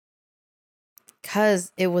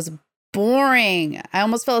because it was boring. I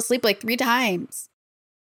almost fell asleep like 3 times.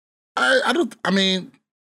 I don't think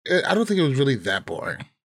it was really that boring.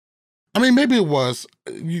 I mean, maybe it was.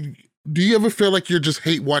 Do you ever feel like you just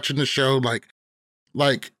hate watching the show?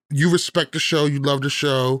 Like you respect the show, you love the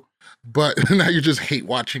show, but now you just hate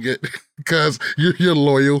watching it because you're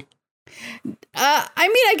loyal? I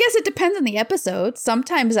mean, I guess it depends on the episode.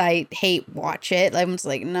 Sometimes I hate watch it. I'm just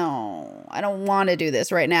like, no, I don't want to do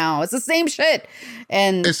this right now. It's the same shit.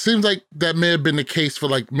 And it seems like that may have been the case for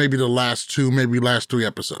like maybe the last 2, maybe last 3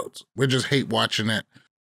 episodes. We just hate watching it.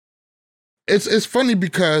 It's funny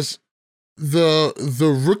because the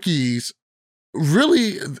rookies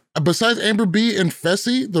really, besides Amber B and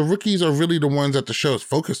Fessy, the rookies are really the ones that the show is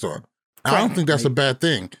focused on. I don't think that's a bad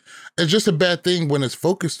thing. It's just a bad thing when it's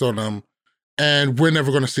focused on them and we're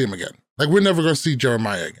never going to see him again. Like, we're never going to see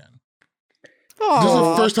Jeremiah again. Aww. This is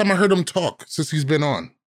the first time I heard him talk since he's been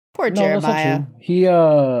on. Poor Jeremiah. He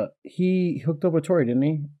hooked up with Tori, didn't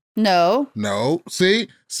he? No. See?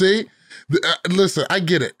 Listen, I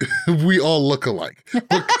get it. We all look alike.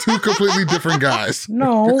 We're 2 completely different guys.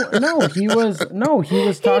 No, he was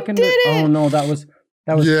talking to. Oh no, that was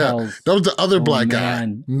Kells. That was the other black guy.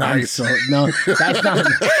 Nice. No, that's not.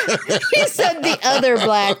 He said the other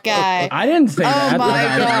black guy. I didn't say that. Oh my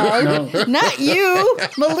God. No. Not you,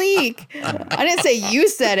 Malik. I didn't say you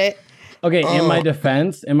said it. Okay, in my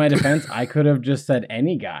defense, I could have just said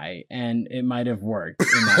any guy, and it might have worked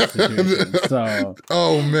in that situation. So,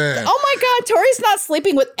 oh man, oh my God, Tori's not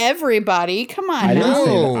sleeping with everybody. Come on,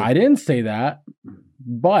 I didn't say that,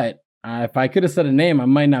 but if I could have said a name, I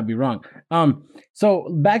might not be wrong. So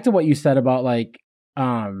back to what you said about like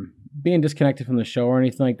being disconnected from the show or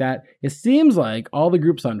anything like that. It seems like all the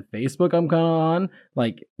groups on Facebook I'm kind of on,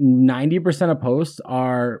 like 90% of posts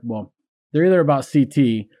are they're either about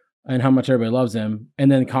CT and how much everybody loves him,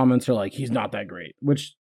 and then comments are like, he's not that great,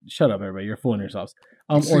 which, shut up, everybody, you're fooling yourselves.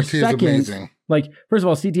 Or second, like, first of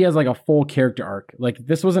all, CT has like a full character arc. Like, if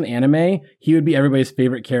this was an anime, he would be everybody's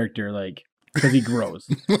favorite character, like, because he grows.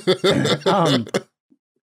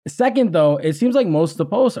 Second, though, it seems like most of the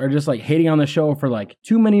posts are just like hating on the show for like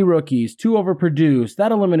too many rookies, too overproduced,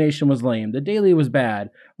 that elimination was lame, the daily was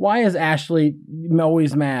bad, why is Ashley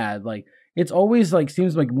always mad? Like, it's always like,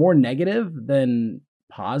 seems like more negative than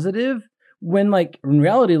positive, when like in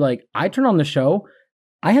reality, like I turned on the show,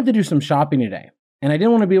 I had to do some shopping today, and I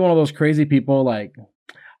didn't want to be one of those crazy people like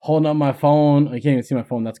holding up my phone. I can't even see my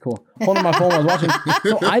phone. That's cool. Holding up my phone while I was watching.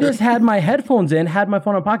 So I just had my headphones in, had my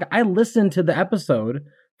phone in my pocket. I listened to the episode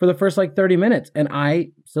for the first like 30 minutes, and I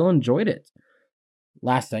still enjoyed it.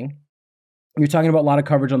 Last thing, you're talking about a lot of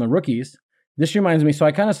coverage on the rookies. This reminds me, so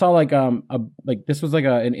I kind of saw like this was like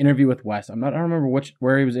an interview with Wes. I don't remember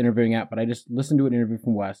where he was interviewing at, but I just listened to an interview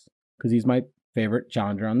from Wes because he's my favorite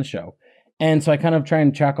challenger on the show. And so I kind of try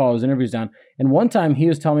and track all his interviews down. And one time he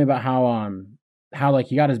was telling me about how like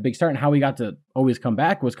he got his big start and how he got to always come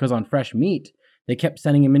back was because on Fresh Meat, they kept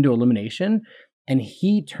sending him into elimination. And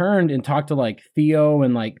he turned and talked to like Theo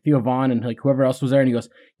and like Theo Vaughn and like whoever else was there. And he goes,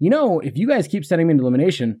 if you guys keep sending me into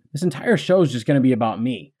elimination, this entire show is just going to be about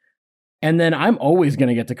me. And then I'm always going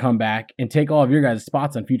to get to come back and take all of your guys'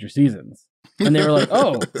 spots on future seasons. And they were like,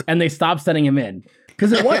 oh, and they stopped sending him in.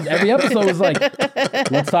 Because it was, every episode was like,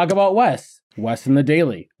 let's talk about Wes. Wes in the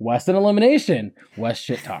Daily. Wes in elimination. Wes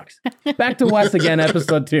shit talks. Back to Wes again,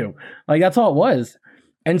 episode 2. Like, that's all it was.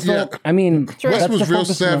 And so, I mean, Wes was real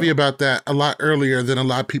savvy about that a lot earlier than a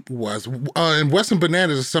lot of people was. And Wes and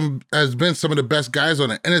Bananas has been some of the best guys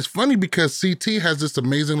on it. And it's funny because CT has this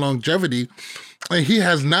amazing longevity, and he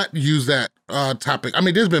has not used that topic. I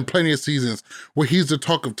mean, there's been plenty of seasons where he's the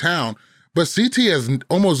talk of town, but CT has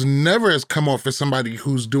almost never has come off as somebody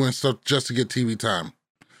who's doing stuff just to get TV time.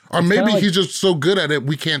 Or maybe he's just so good at it,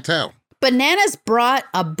 we can't tell. Bananas brought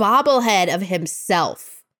a bobblehead of himself.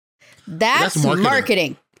 That's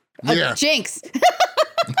marketing. Yeah. Jinx.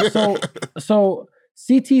 So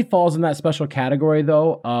CT falls in that special category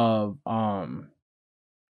though of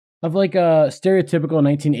like a stereotypical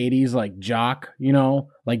 1980s like jock,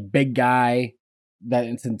 like big guy that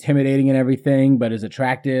it's intimidating and everything, but is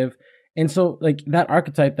attractive. And so like that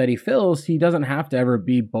archetype that he fills, he doesn't have to ever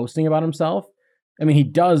be boasting about himself. I mean, he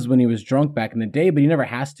does when he was drunk back in the day, but he never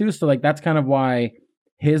has to. So like that's kind of why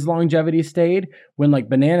his longevity stayed. When like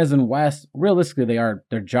Bananas and Wes, realistically,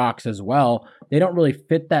 they're jocks as well. They don't really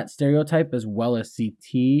fit that stereotype as well as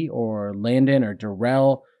CT or Landon or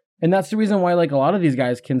Darrell. And that's the reason why like a lot of these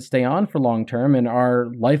guys can stay on for long term and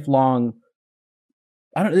are lifelong.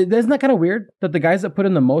 Isn't that kind of weird that the guys that put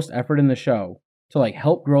in the most effort in the show to like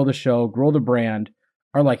help grow the show, grow the brand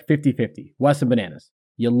are like 50-50, Wes and Bananas.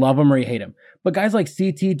 You love them or you hate them. But guys like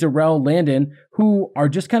CT, Darrell, Landon, who are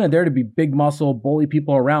just kind of there to be big muscle, bully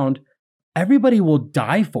people around, everybody will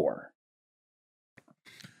die for.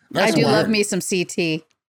 I do love me some CT.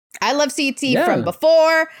 I love CT from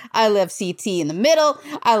before. I love CT in the middle.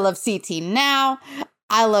 I love CT now.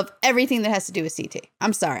 I love everything that has to do with CT.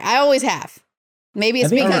 I'm sorry. I always have. Maybe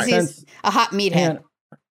it's because he's a hot meathead.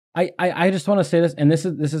 I just want to say this, and this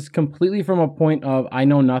is completely from a point of I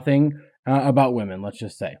know nothing about women, let's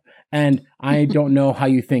just say. And I don't know how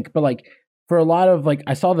you think, but like for a lot of like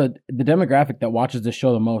I saw the demographic that watches this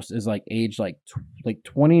show the most is like age like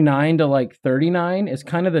 29 to like 39 is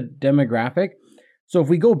kind of the demographic. So if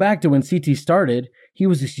we go back to when CT started, he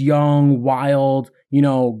was this young, wild,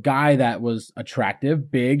 guy that was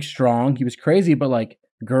attractive, big, strong. He was crazy, but like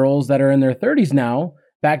girls that are in their 30s now,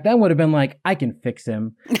 back then would have been like, I can fix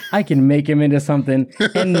him. I can make him into something.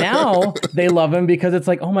 And now they love him because it's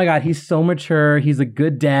like, oh my God, he's so mature. He's a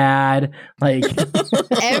good dad. Like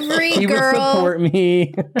every girl will support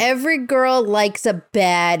me. Every girl likes a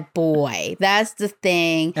bad boy. That's the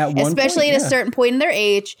thing. Especially at a certain point in their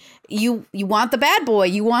age, you want the bad boy.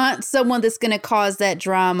 You want someone that's going to cause that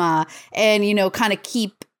drama and, kind of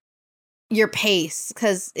keep your pace,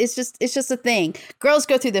 because it's just a thing. Girls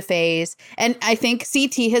go through the phase, and I think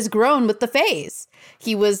CT has grown with the phase.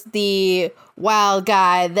 He was the wild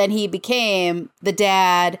guy, then he became the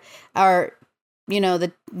dad, or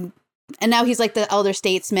and now he's like the elder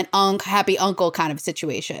statesman, happy uncle kind of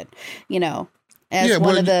situation. As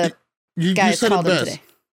one of the guys called him today.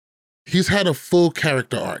 He's had a full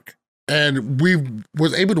character arc, and we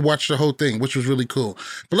was able to watch the whole thing, which was really cool.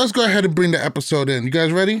 But let's go ahead and bring the episode in. You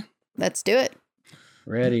guys ready? Let's do it.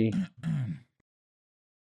 Ready.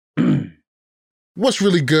 What's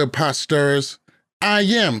really good, pot stirrers? I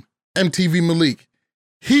am MTV Malik.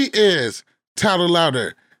 He is Tyler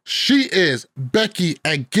Louder. She is Becky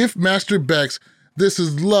at Gift Master Bex. This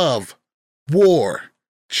is Love, War,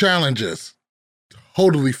 Challenges.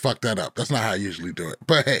 Totally fucked that up. That's not how I usually do it.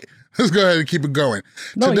 But hey, let's go ahead and keep it going.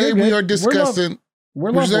 Today we are discussing...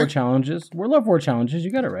 We're Love War Challenges. We're Love War Challenges.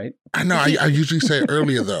 You got it right. I know. I usually say it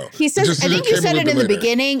earlier, though. He says, I think you said it in the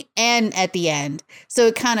beginning and at the end. So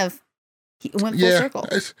it kind of went full circle.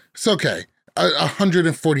 It's okay.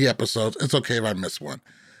 140 episodes. It's okay if I miss one.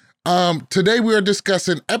 Today we are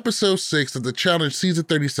discussing episode 6 of the challenge season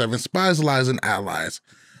 37, Spies, Lies, and Allies.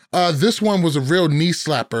 This one was a real knee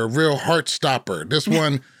slapper, a real heart stopper. This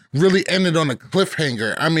one really ended on a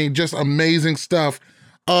cliffhanger. I mean, just amazing stuff.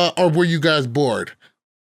 Or were you guys bored?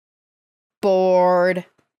 Bored.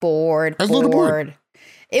 I was a little bored.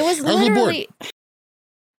 It was literally.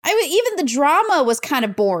 Even the drama was kind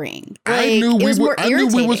of boring. I knew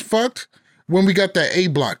we was fucked when we got that A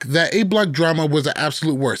block. That A block drama was the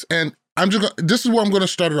absolute worst. And this is where I'm going to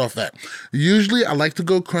start it off at. Usually I like to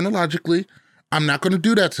go chronologically. I'm not going to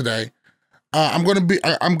do that today. I'm going to be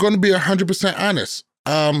 100% honest.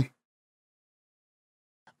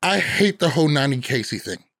 I hate the whole Nany Casey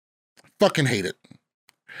thing. Fucking hate it.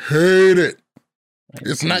 Hate it.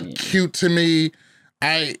 It's not cute to me.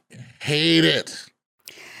 I hate it.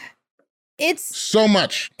 It's so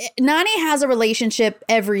much. Nany has a relationship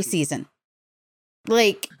every season.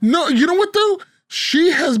 Like, no, you know what though?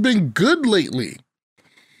 She has been good lately.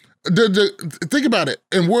 Think about it.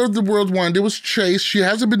 In War of the Worlds 1, there was Chase. She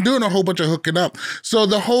hasn't been doing a whole bunch of hooking up. So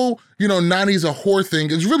the whole, Nany's a whore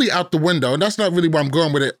thing is really out the window. And that's not really where I'm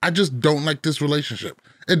going with it. I just don't like this relationship.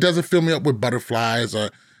 It doesn't fill me up with butterflies,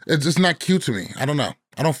 or it's just not cute to me. I don't know.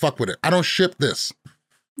 I don't fuck with it. I don't ship this.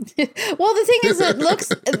 Well, the thing is, it looks...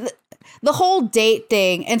 the whole date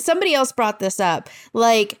thing, and somebody else brought this up,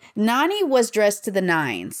 like, Nany was dressed to the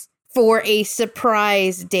nines for a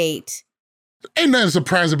surprise date. Ain't nothing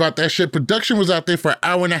surprising about that shit. Production was out there for an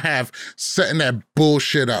hour and a half setting that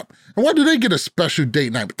bullshit up. And why do they get a special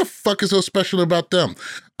date night? What the fuck is so special about them?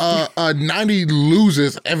 Nany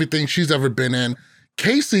loses everything she's ever been in.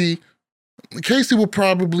 Casey will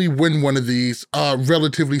probably win one of these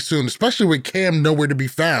relatively soon, especially with Cam nowhere to be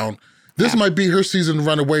found. This might be her season to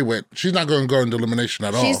run away with. She's not going to go into elimination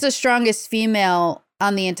at all. She's the strongest female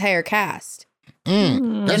on the entire cast.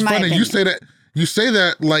 That's funny. Opinion. You say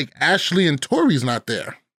that like Ashley and Tori's not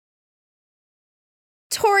there.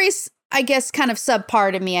 Tori's, I guess, kind of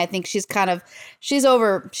subpar to me. I think she's overhyped.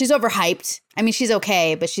 I mean, she's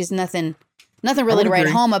okay, but she's nothing really to write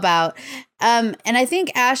home about. And I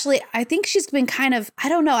think Ashley, she's been kind of, I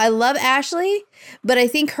don't know. I love Ashley, but I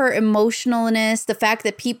think her emotionalness, the fact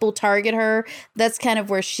that people target her, that's kind of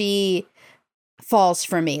where she falls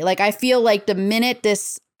for me. Like, I feel like the minute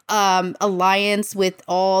this alliance with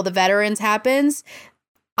all the veterans happens,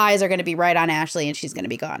 eyes are going to be right on Ashley and she's going to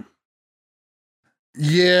be gone.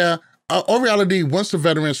 Yeah. All reality, once the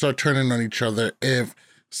veterans start turning on each other, if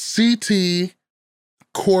CT,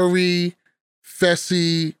 Corey,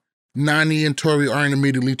 Fessy, Nany, and Tori aren't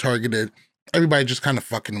immediately targeted, everybody just kind of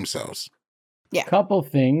fucking themselves. Yeah. Couple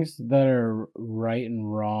things that are right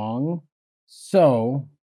and wrong. So,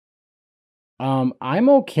 I'm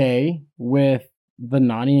okay with the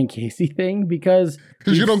Nany and Casey thing because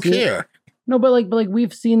you don't care. No, but like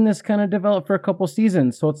we've seen this kind of develop for a couple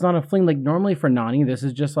seasons, so it's not a fling. Like normally for Nany, this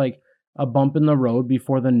is just like a bump in the road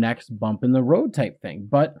before the next bump in the road type thing.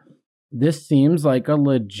 But this seems like a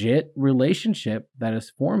legit relationship that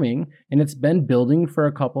is forming, and it's been building for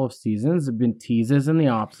a couple of seasons. There've been teases in the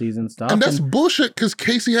off season stuff, and that's bullshit because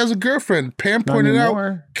Casey has a girlfriend. Pam pointed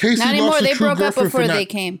out Casey not anymore. Lost they broke up before they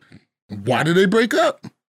came. Why did they break up?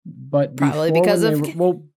 But probably because of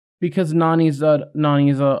because Nany's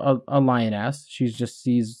a lioness. She just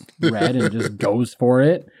sees red and just goes for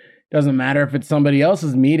it. Doesn't matter if it's somebody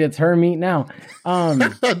else's meat; it's her meat now.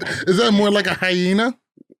 Is that more like a hyena?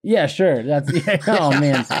 Yeah, sure. That's oh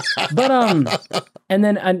man. But and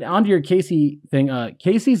then onto your Casey thing.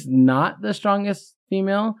 Casey's not the strongest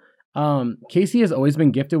female. Casey has always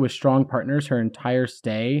been gifted with strong partners her entire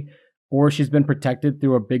stay, or she's been protected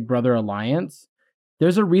through a big brother alliance.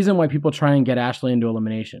 There's a reason why people try and get Ashley into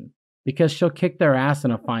elimination, because she'll kick their ass in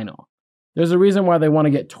a final. There's a reason why they want to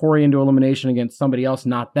get Tori into elimination against somebody else,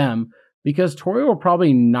 not them, because Tori will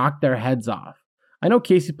probably knock their heads off. I know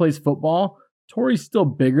Casey plays football. Tori's still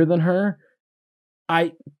bigger than her.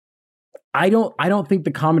 I don't think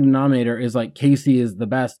the common denominator is like Casey is the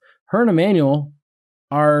best. Her and Emmanuel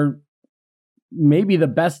are maybe the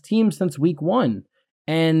best team since week 1.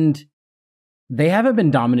 And they haven't been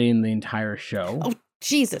dominating the entire show. Oh,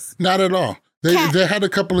 Jesus. Not at all. They had a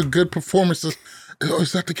couple of good performances. Oh,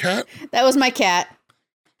 is that the cat? That was my cat.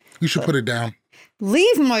 You should put it down.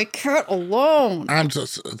 Leave my cat alone. I'm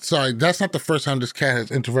just sorry. That's not the first time this cat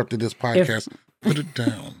has interrupted this podcast. Put it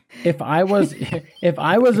down. If I was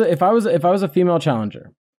a female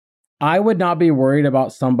challenger, I would not be worried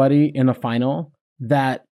about somebody in a final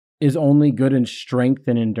that is only good in strength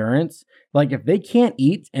and endurance. Like if they can't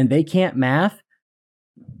eat and they can't math,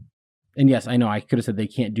 and yes, I know I could have said they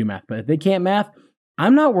can't do math, but if they can't math,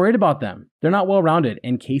 I'm not worried about them. They're not well-rounded,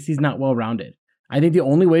 and Casey's not well-rounded. I think the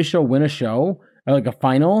only way she'll win a show, or like a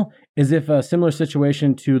final, is if a similar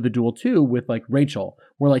situation to the Duel 2 with like Rachel,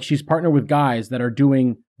 where like she's partnered with guys that are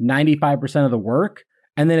doing 95% of the work,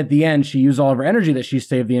 and then at the end she used all of her energy that she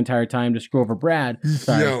saved the entire time to screw over Brad,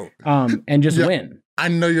 and just win. I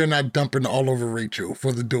know you're not dumping all over Rachel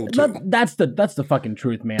for the Duel 2. That's the fucking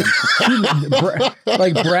truth, man.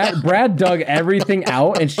 Brad dug everything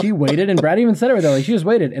out, and she waited, and Brad even said it right there. Like she just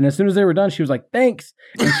waited, and as soon as they were done, she was like, "Thanks,"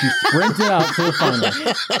 and she sprinted out to the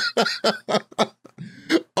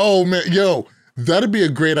final. Oh man, yo, that'd be a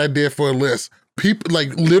great idea for a list. People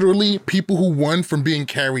like literally people who won from being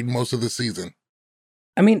carried most of the season.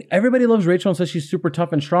 I mean, everybody loves Rachel and says she's super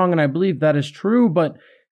tough and strong, and I believe that is true, but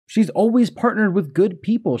she's always partnered with good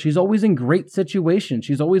people. She's always in great situations.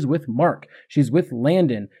 She's always with Mark. She's with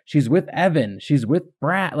Landon. She's with Evan. She's with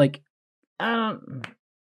Brad. Like,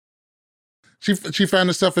 She found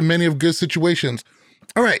herself in many of good situations.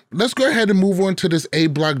 All right, let's go ahead and move on to this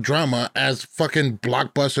A-block drama, as fucking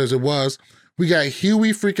blockbuster as it was. We got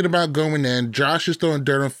Huey freaking about going in. Josh is throwing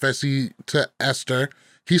dirt on Fessy to Esther.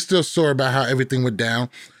 He's still sore about how everything went down.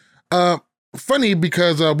 Funny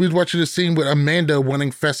because we was watching the scene with Amanda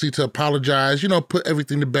wanting Fessy to apologize, put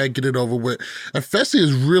everything to bed, get it over with. And Fessy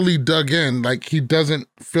is really dug in, like he doesn't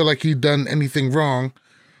feel like he's done anything wrong.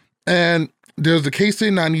 And there's the Casey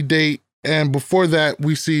and Nany date, and before that,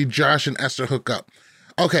 we see Josh and Esther hook up.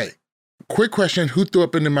 Okay, quick question: who threw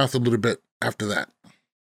up in their mouth a little bit after that?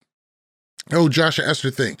 Oh, Josh and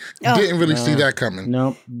Esther thing. Didn't really see that coming.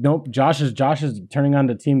 Nope. Josh is turning on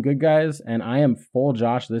to Team Good Guys, and I am full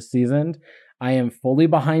Josh this season. I am fully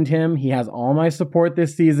behind him. He has all my support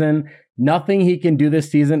this season. Nothing he can do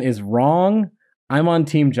this season is wrong. I'm on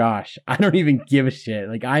Team Josh. I don't even give a shit.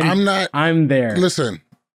 Like I'm there. Listen,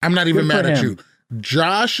 I'm not even mad at you.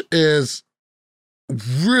 Josh is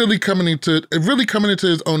really coming into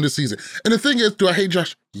his own this season. And the thing is, do I hate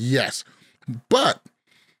Josh? Yes. But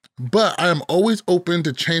I am always open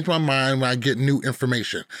to change my mind when I get new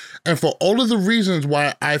information. And for all of the reasons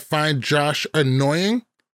why I find Josh annoying,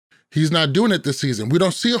 he's not doing it this season. We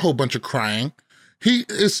don't see a whole bunch of crying. He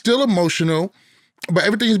is still emotional, but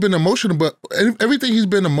everything he's been emotional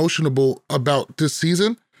about this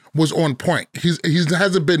season was on point. He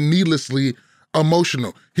hasn't been needlessly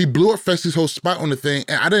emotional. He blew up Fessy's whole spot on the thing,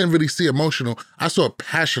 and I didn't really see emotional. I saw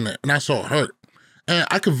passionate, and I saw hurt. And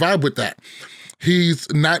I could vibe with that.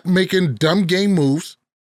 He's not making dumb game moves.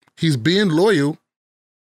 He's being loyal.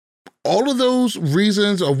 All of those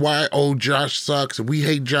reasons of why, oh, Josh sucks, we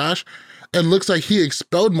hate Josh, it looks like he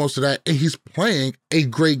expelled most of that, and he's playing a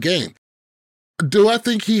great game. Do I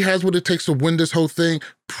think he has what it takes to win this whole thing?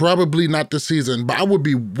 Probably not this season, but I would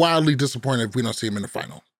be wildly disappointed if we don't see him in the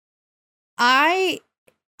final. I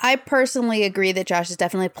personally agree that Josh is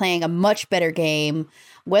definitely playing a much better game.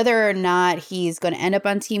 Whether or not he's going to end up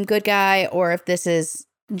on Team Good Guy, or if this is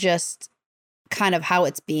just kind of how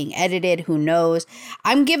it's being edited, who knows?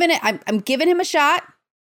 I'm giving him a shot,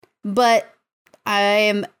 but I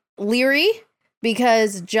am leery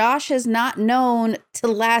because Josh has not known to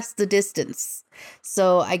last the distance.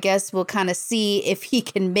 So I guess we'll kind of see if he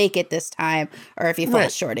can make it this time or if he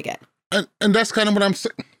falls short again. And that's kind of what I'm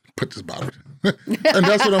saying. Put this bottle. And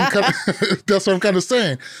that's what I'm kind of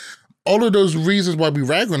saying. All of those reasons why we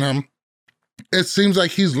rag on him, it seems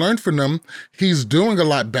like he's learned from them. He's doing a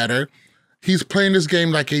lot better. He's playing this game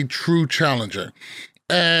like a true challenger.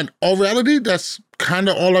 And in reality, that's kind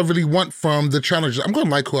of all I really want from the challengers. I'm going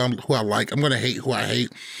to like who I like. I'm going to hate who I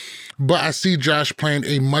hate. But I see Josh playing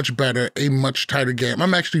a much better, a much tighter game.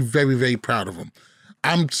 I'm actually very, very proud of him.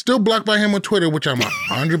 I'm still blocked by him on Twitter, which I'm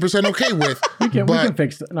 100% okay with. We can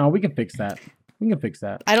fix that. No, we can fix that. We can fix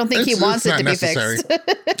that. I don't think he wants it to be fixed.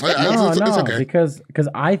 It's okay. Because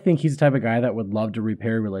I think he's the type of guy that would love to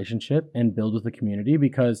repair a relationship and build with the community,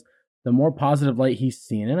 because the more positive light he's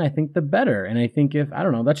seen in, I think the better. And I think I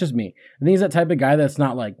don't know, that's just me. I think he's that type of guy that's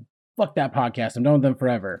not like, fuck that podcast, I'm done with them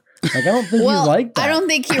forever. Like, I don't think he's like that. I don't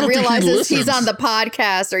think he realizes he's on the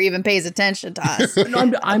podcast or even pays attention to us.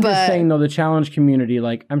 No, I'm just saying though, the challenge community,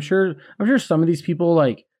 like I'm sure some of these people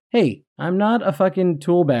like, hey, I'm not a fucking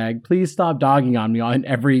tool bag. Please stop dogging on me on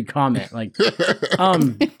every comment. Like,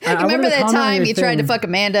 remember that time you tried to fuck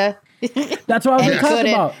Amanda? That's what I was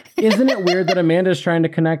talking about. Isn't it weird that Amanda's trying to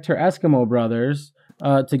connect her Eskimo brothers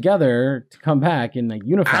together to come back and like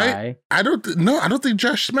unify? I don't think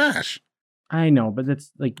Josh smashed. I know, but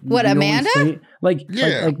it's like what, Amanda? Like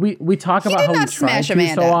we talk about how he tried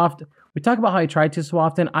to so often. We talk about how he tried to so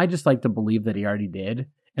often. I just like to believe that he already did,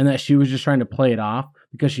 and that she was just trying to play it off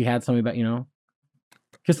because she had something about, you know.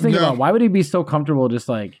 Because think about, why would he be so comfortable just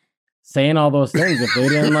like saying all those things if they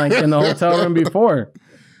didn't like in the hotel room before?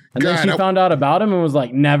 And then she found out about him and was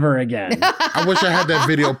like, never again. I wish I had that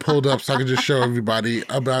video pulled up so I could just show everybody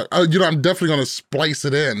about, I'm definitely going to splice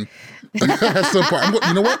it in. At some point.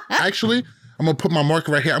 You know what? Actually, I'm going to put my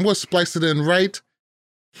marker right here. I'm going to splice it in right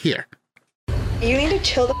here. You need to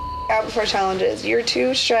chill the out before challenges. You're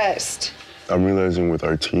too stressed. I'm realizing with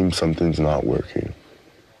our team, something's not working.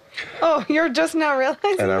 Oh, you're just now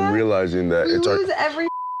realizing and I'm realizing that we lose every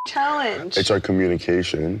challenge. It's our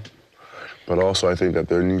communication. But also, I think that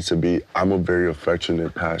there needs to be, I'm a very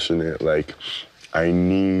affectionate, passionate, like, I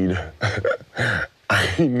need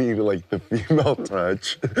like the female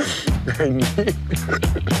touch.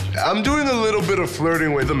 I'm doing a little bit of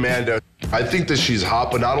flirting with Amanda. I think that she's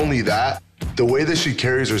hot, but not only that, the way that she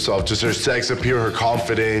carries herself, just her sex appeal, her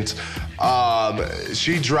confidence,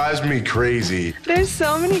 she drives me crazy. There's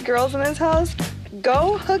so many girls in this house.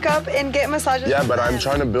 Go hook up and get massages. Yeah, but I'm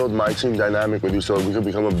trying to build my team dynamic with you so we can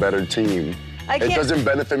become a better team. It doesn't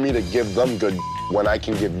benefit me to give them good when I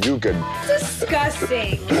can give you good.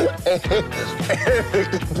 Disgusting. It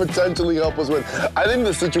could potentially help us win. I think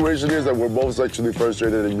the situation is that we're both sexually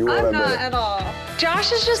frustrated and you want to admit it. I'm not at all.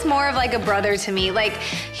 Josh is just more of like a brother to me. Like,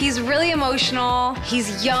 he's really emotional,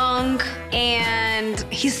 he's young, and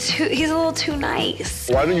he's a little too nice.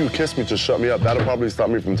 Why don't you kiss me to shut me up? That'll probably stop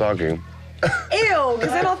me from talking. Ew, because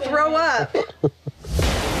then I'll throw up.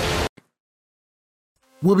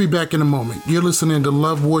 We'll be back in a moment. You're listening to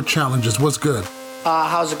Love War Challenges. What's good?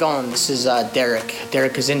 How's it going? This is Derek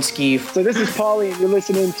Kaczynski. So this is Paulie, and you're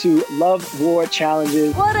listening to Love War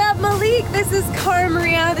Challenges. What up, Malik? This is Cara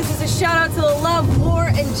Maria. This is a shout out to the Love War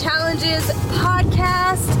and Challenges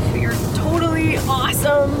podcast. You're totally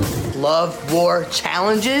awesome. Love War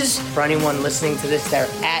Challenges. For anyone listening to this, they're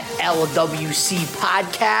at LWC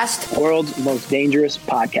Podcast. World's most dangerous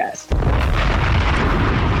podcast.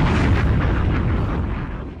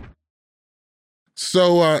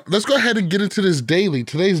 So let's go ahead and get into this daily.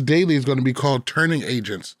 Today's daily is going to be called Turning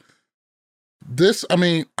Agents.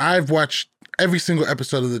 I've watched every single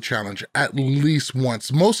episode of the challenge at least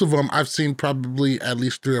once. Most of them I've seen probably at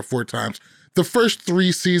least 3 or 4 times. The first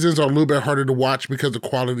 3 seasons are a little bit harder to watch because the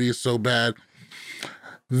quality is so bad.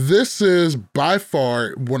 This is by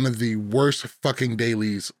far one of the worst fucking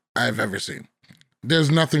dailies I've ever seen.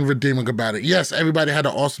 There's nothing redeeming about it. Yes, everybody had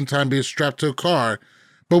an awesome time being strapped to a car,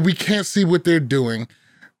 but we can't see what they're doing.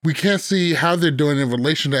 We can't see how they're doing in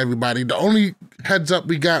relation to everybody. The only heads up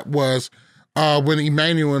we got was when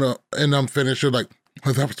Emmanuel and them finished, they're like,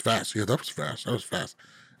 oh, that was fast. Yeah, that was fast. That was fast.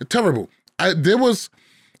 Terrible. At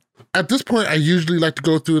this point, I usually like to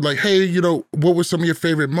go through like, hey, what were some of your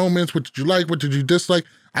favorite moments? What did you like? What did you dislike?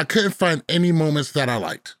 I couldn't find any moments that I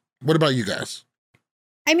liked. What about you guys?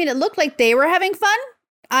 I mean, it looked like they were having fun.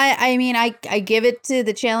 I give it to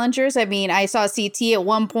the challengers. I mean, I saw CT at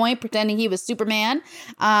one point pretending he was Superman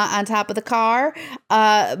on top of the car.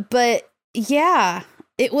 But yeah,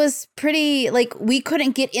 it was pretty, like, we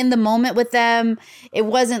couldn't get in the moment with them. It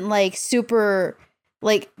wasn't like super,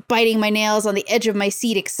 like, biting my nails on the edge of my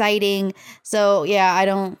seat exciting. So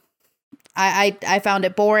yeah, I found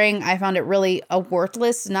it boring. I found it really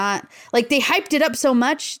worthless. Not like they hyped it up so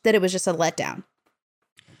much that it was just a letdown.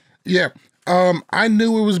 Yeah. I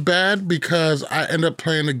knew it was bad because I ended up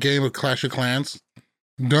playing a game of Clash of Clans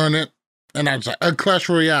during it. And I was like, Clash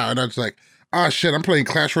Royale. And I was like, oh shit, I'm playing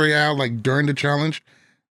Clash Royale like during the challenge.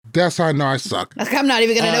 That's how I know I suck. I'm not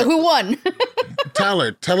even going to know who won.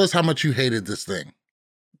 Tyler, tell us how much you hated this thing.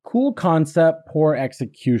 Cool concept, poor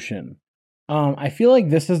execution. I feel like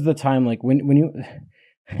this is the time, like when you,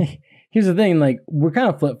 here's the thing, like we're kind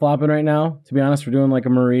of flip-flopping right now. To be honest, we're doing like a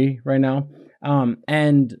Marie right now.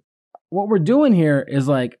 And what we're doing here is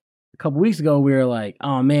like a couple weeks ago, we were like,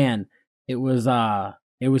 oh man, it was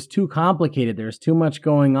too complicated. There's too much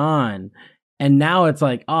going on. And now it's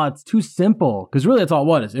like, oh, it's too simple. Because really that's all it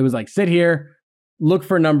was. It was like, sit here, look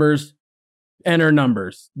for numbers, enter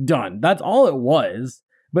numbers, done. That's all it was.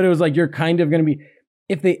 But it was like, you're kind of going to be,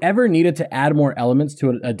 if they ever needed to add more elements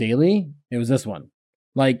to a daily, it was this one.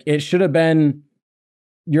 Like it should have been,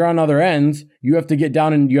 you're on other ends, you have to get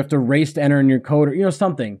down and you have to race to enter in your code or,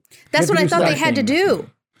 something. That's what I thought they had to do.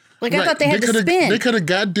 Like, right. I thought they had to spin. They could have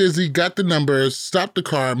got dizzy, got the numbers, stopped the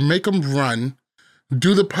car, make them run,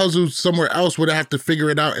 do the puzzle somewhere else where they have to figure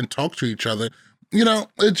it out and talk to each other.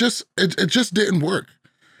 It just didn't work.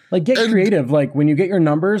 Like, get creative. Like, when you get your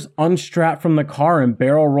numbers, unstrap from the car and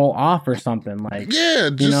barrel roll off or something. Like, yeah,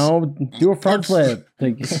 do a front flip.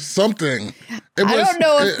 Like, something. I don't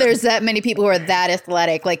know if there's that many people who are that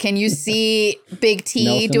athletic. Like, can you see Big T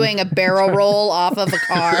Nelson doing a barrel roll off of a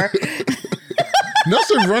car?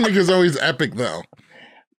 Nelson running is always epic, though.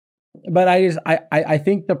 But I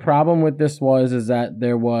think the problem with this is that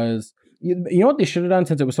there was, you know what they should have done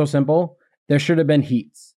since it was so simple? There should have been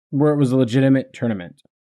heats where it was a legitimate tournament.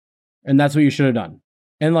 And that's what you should have done.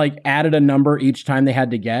 And like added a number each time they had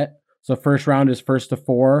to get. So first round is 1st to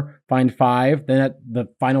 4, find 5. Then at the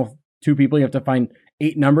final 2 people, you have to find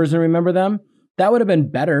 8 numbers and remember them. That would have been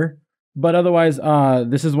better. But otherwise,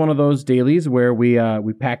 this is one of those dailies where we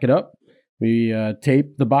pack it up, we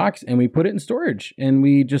tape the box and we put it in storage. And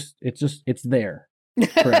it's there.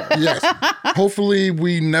 Yes. Hopefully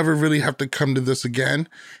we never really have to come to this again.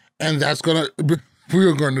 And that's we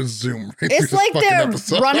are going to zoom. Right, it's like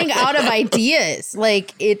they're running out of ideas.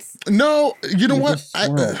 Like it's no, you know what?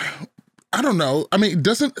 I don't know. I mean,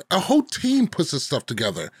 doesn't a whole team puts this stuff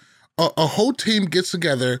together? A whole team gets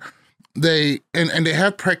together. They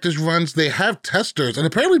have practice runs. They have testers, and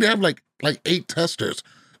apparently they have like 8 testers.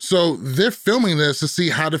 So they're filming this to see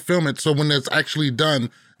how to film it. So when it's actually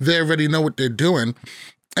done, they already know what they're doing.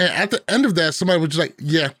 And at the end of that, somebody was just like,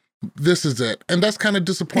 "Yeah, this is it." And that's kind of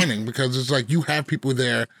disappointing because it's like you have people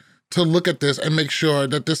there to look at this and make sure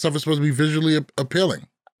that this stuff is supposed to be visually appealing.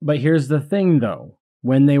 But here's the thing, though.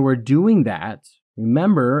 When they were doing that,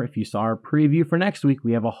 remember, if you saw our preview for next week,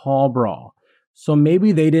 we have a hall brawl. So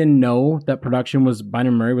maybe they didn't know that production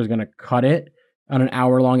Bynum Murray was going to cut it on an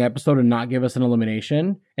hour-long episode and not give us an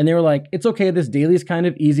elimination. And they were like, it's okay, this daily is kind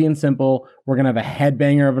of easy and simple. We're going to have a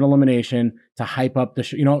headbanger of an elimination to hype up the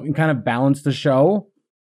show, and kind of balance the show.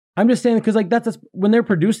 I'm just saying, because like that's when they're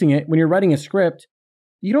producing it, when you're writing a script,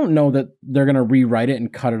 you don't know that they're going to rewrite it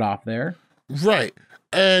and cut it off there. Right.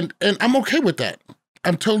 And I'm okay with that.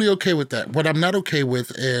 I'm totally okay with that. What I'm not okay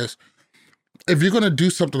with is if you're going to do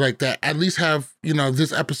something like that, at least have,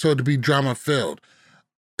 this episode to be drama filled.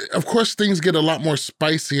 Of course, things get a lot more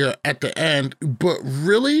spicier at the end, but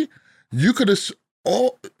really, you could have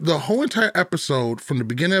the whole entire episode, from the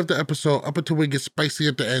beginning of the episode up until we get spicy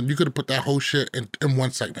at the end, you could have put that whole shit in one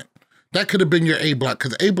segment. That could have been your A block,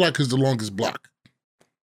 because A block is the longest block.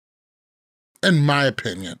 In my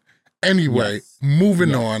opinion. Anyway, yes.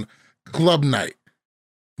 Moving on, Club Night.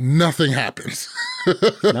 Nothing happens.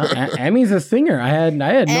 No, Emmy's a singer. I had no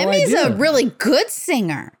idea. Emmy's a really good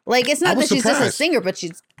singer. Like, it's not that she's just a singer, but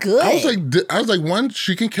she's good. I was like, 1,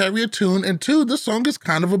 she can carry a tune, and 2, the song is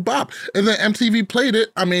kind of a bop. And then MTV played it.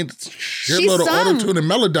 I mean, shitload of auto-tune and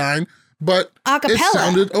Melodyne, but a cappella. It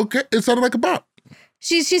sounded okay. It sounded like a bop.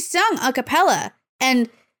 She sung a cappella, and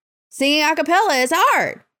singing a cappella is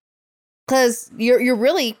hard because you're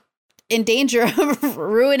really in danger of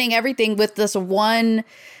ruining everything with this one,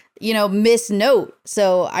 missed note.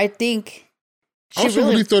 So I think I also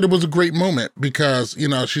really thought it was a great moment because,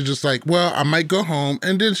 she's just like, well, I might go home.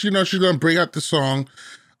 And then, she's going to bring out the song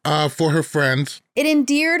for her friends. It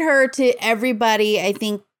endeared her to everybody. I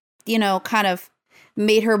think, kind of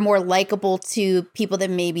made her more likable to people that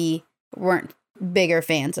maybe weren't bigger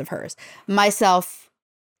fans of hers. Myself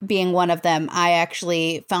being one of them, I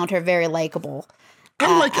actually found her very likable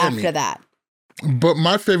after Emmy. That. But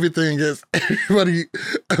my favorite thing is everybody,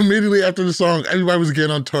 immediately after the song, everybody was getting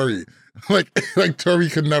on Tori. Like Tori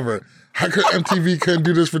could never. How could MTV couldn't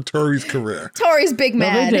do this for Tori's career? Tori's big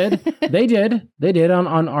mad. No, they did.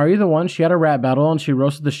 On Are You the One? She had a rap battle and she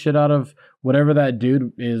roasted the shit out of whatever that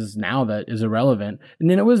dude is now that is irrelevant. And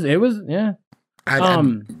then it was yeah. I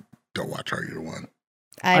don't watch Are You the One?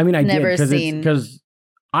 I never seen because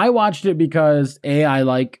I watched it because A, I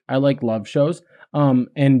like love shows.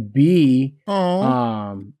 And B,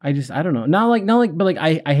 I don't know. Not like, but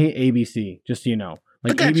I hate ABC, just so you know.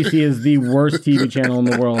 Like ABC is the worst TV channel in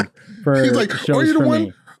the world for shows for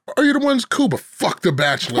me. Are You the One's cool, but fuck The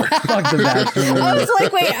Bachelor. Fuck The Bachelor. I was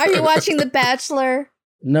like, wait, are you watching The Bachelor?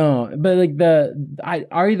 No, but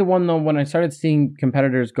Are You the One though? When I started seeing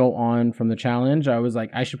competitors go on from the challenge, I was like,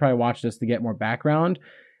 I should probably watch this to get more background.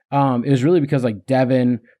 It was really because like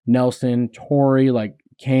Devin, Nelson, Tori, like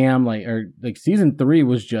Cam, season 3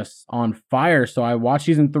 was just on fire. So I watched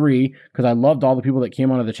season 3 because I loved all the people that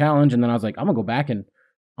came onto the challenge, and then I was like, I'm gonna go back and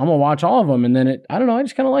I'm gonna watch all of them. And then I don't know, I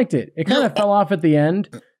just kind of liked it. It kind of fell off at the end,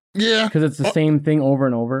 because it's the same thing over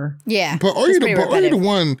and over. Yeah, but Are You the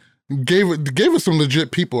One gave us some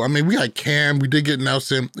legit people. I mean, we had Cam, we did get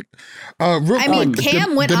Nelson. Cam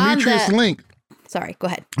went Demetrius on Link. Sorry, go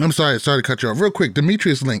ahead. I'm sorry to cut you off. Real quick,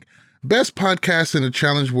 Demetrius Link. Best podcast in the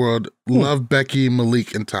challenge world. Love Becky,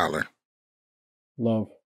 Malik, and Tyler. Love.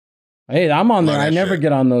 Hey, I'm on there. I never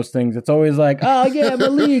get on those things. It's always like, oh yeah,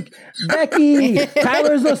 Malik, Becky,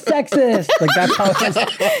 Tyler's a sexist. Like that's how it's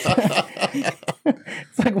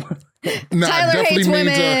like. Tyler hates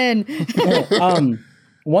women.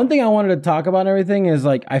 One thing I wanted to talk about and everything is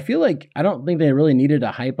like, I feel like I don't think they really needed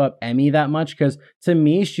to hype up Emmy that much because to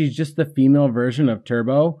me, she's just the female version of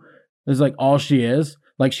Turbo. Is like all she is.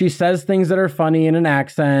 Like she says things that are funny in an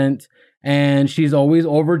accent, and she's always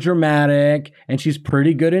over dramatic, and she's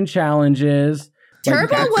pretty good in challenges.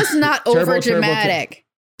 Turbo was not over dramatic.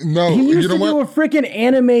 No, he used to do a freaking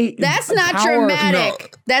anime. That's not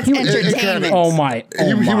dramatic. No. That's entertainment. Oh my!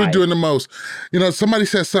 He was doing the most. Somebody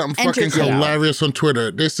said something fucking hilarious on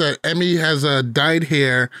Twitter. They said Emmy has dyed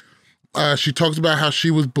hair. She talks about how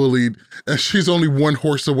she was bullied, and she's only one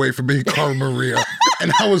horse away from being Cara Maria.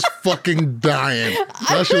 And I was fucking dying.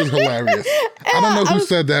 That shit was hilarious. I don't know who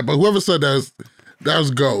said that, but whoever said that was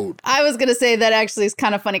gold. I was going to say that actually is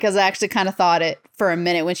kind of funny because I actually kind of thought it for a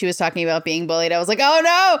minute when she was talking about being bullied. I was like, oh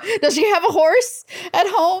no, does she have a horse at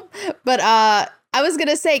home? But I was going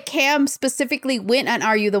to say Cam specifically went on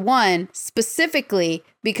Are You the One specifically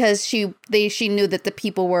because she knew that the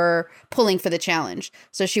people were pulling for the challenge.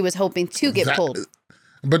 So she was hoping to get pulled.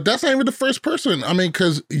 But that's not even the first person. I mean,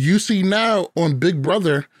 because you see now on Big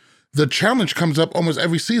Brother, the challenge comes up almost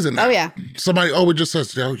every season now. Oh, yeah. Somebody always just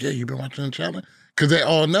says, oh, yeah, you've been watching the challenge? Because they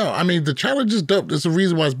all know. I mean, the challenge is dope. There's a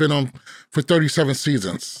reason why it's been on for 37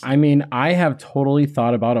 seasons. I mean, I have totally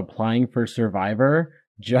thought about applying for Survivor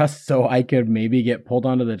just so I could maybe get pulled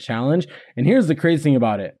onto the challenge. And here's the crazy thing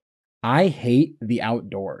about it. I hate the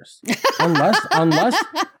outdoors. Unless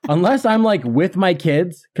I'm like with my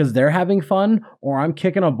kids because they're having fun or I'm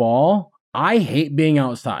kicking a ball, I hate being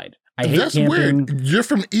outside. I hate camping. Weird. You're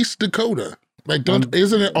from East Dakota. Like,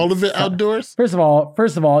 isn't it all of it outdoors? First of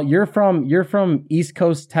all, you're from East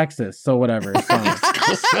Coast Texas, so whatever.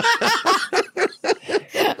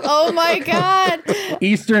 Oh my God.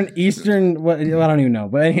 Eastern, what, I don't even know.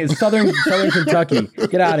 But anyways, Southern Kentucky.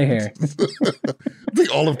 Get out of here. I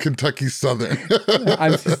think all of Kentucky's Southern.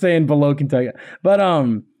 I'm just saying below Kentucky. But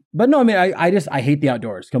no, I mean, I hate the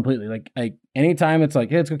outdoors completely. Like anytime it's like,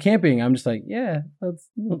 hey, let's go camping. I'm just like, yeah.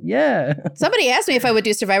 Somebody asked me if I would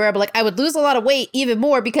do Survivor. I'd be like, I would lose a lot of weight even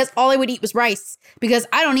more because all I would eat was rice because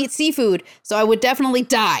I don't eat seafood. So I would definitely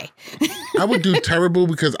die. I would do terrible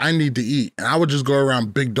because I need to eat. And I would just go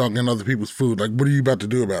around big dogging other people's food. Like, what are you about to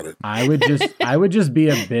do about it? I would just be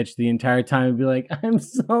a bitch the entire time and be like, I'm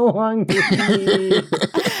so hungry.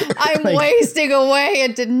 I'm wasting away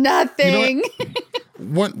into nothing.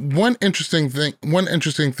 one interesting thing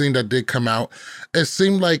that did come out, it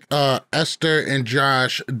seemed like Esther and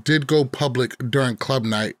Josh did go public during club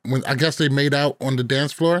night when I guess they made out on the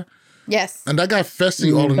dance floor. Yes. And that got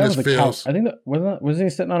Fessy all in his feels. I think that wasn't he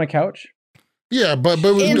sitting on a couch? Yeah, but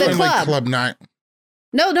it was during like club night.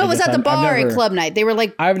 No, it was at the bar at club night. They were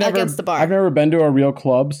like against the bar. I've never been to a real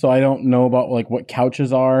club, so I don't know about like what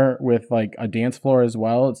couches are with like a dance floor as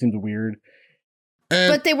well. It seems weird.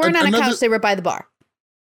 But they weren't on a couch, they were by the bar.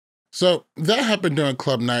 So that happened during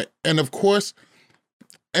club night. And of course,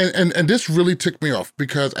 and this really ticked me off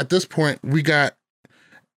because at this point we got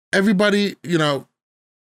everybody, you know,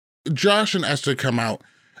 Josh and Esther come out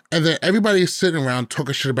and then everybody is sitting around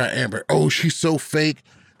talking shit about Amber. Oh, she's so fake.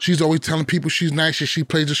 She's always telling people she's nice and she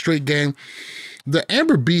plays a straight game. The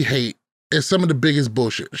Amber B hate is some of the biggest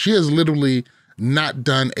bullshit. She has literally not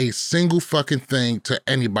done a single fucking thing to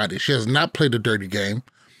anybody. She has not played a dirty game.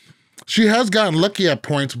 She has gotten lucky at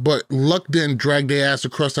points, but luck didn't drag their ass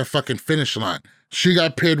across that fucking finish line. She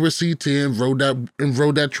got paired with CT and rode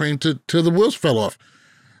that train till the wheels fell off.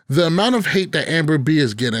 The amount of hate that Amber B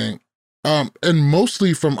is getting, and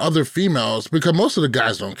mostly from other females, because most of the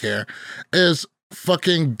guys don't care, is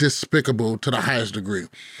fucking despicable to the highest degree.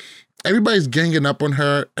 Everybody's ganging up on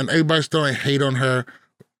her and everybody's throwing hate on her.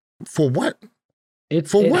 For what? It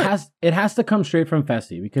has to come straight from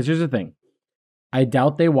Fessy, because here's the thing. I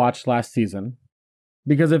doubt they watched last season,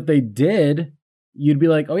 because if they did, you'd be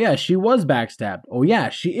like, oh yeah, she was backstabbed. Oh yeah,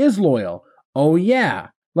 she is loyal. Oh yeah.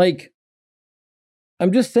 Like,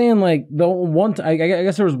 I'm just saying, like, I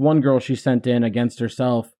guess there was one girl she sent in against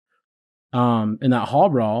herself in that hall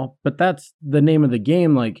brawl, but that's the name of the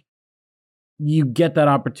game. Like, you get that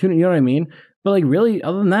opportunity, you know what I mean? But like, really,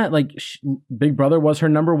 other than that, like, Big Brother was her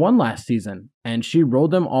number one last season, and she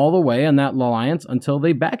rode them all the way in that alliance until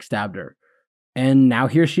they backstabbed her. And now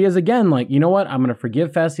here she is again, like, you know what? I'm going to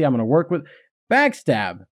forgive Fessy. I'm going to work with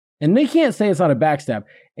backstab. And they can't say it's not a backstab.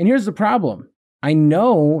 And here's the problem. I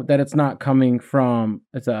know that it's not coming from,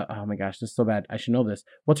 oh my gosh, this is so bad. I should know this.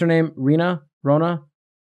 What's her name? Rona?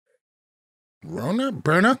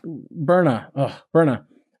 Berna?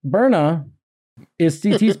 Berna is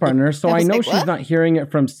CT's partner. So I know like, she's not hearing it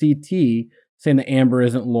from CT saying that Amber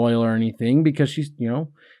isn't loyal or anything, because she's, you know,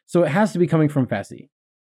 so it has to be coming from Fessy.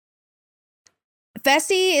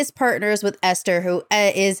 Fessy is partners with Esther, who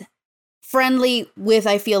is friendly with,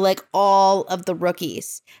 I feel like, all of the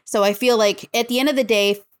rookies. So I feel like at the end of the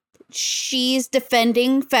day, she's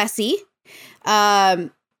defending Fessy,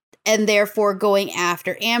 and therefore going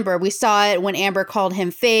after Amber. We saw it when Amber called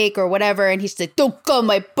him fake or whatever, and he said, "Don't call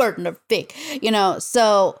my partner fake," you know.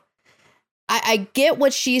 So I get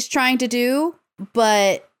what she's trying to do,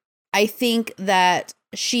 but I think that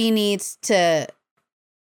she needs to,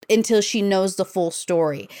 until she knows the full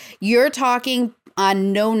story. You're talking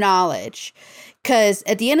on no knowledge, because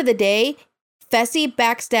at the end of the day, Fessy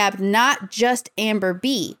backstabbed not just Amber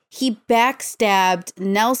B, he backstabbed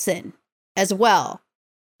Nelson as well.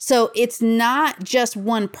 So it's not just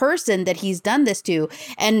one person that he's done this to.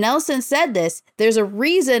 And Nelson said this, there's a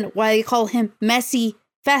reason why they call him Messy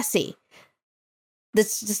Fessy.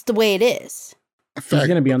 That's just the way it is. He's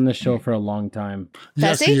going to be on this show for a long time.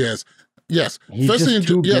 Yes, Fessy? He is. Yes. He's just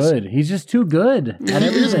too good. He's just too good. He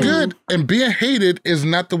is good. And being hated is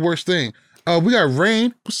not the worst thing. We got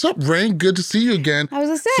Rain. What's up, Rain? Good to see you again. I was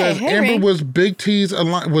going to say, says hey, Amber Rain. was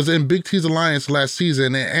in Big T's alliance last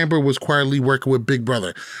season, and Amber was quietly working with Big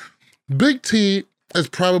Brother. Big T is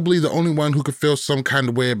probably the only one who could feel some kind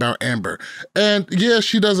of way about Amber. And yeah,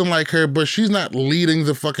 she doesn't like her, but she's not leading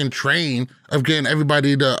the fucking train of getting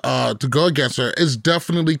everybody to go against her. It's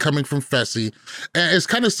definitely coming from Fessy. And it's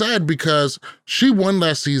kind of sad because she won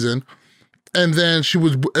last season, and then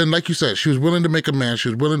and like you said, she was willing to make amends. She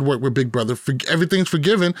was willing to work with Big Brother. Everything's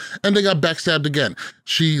forgiven, and they got backstabbed again.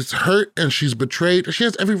 She's hurt and she's betrayed. She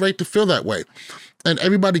has every right to feel that way. And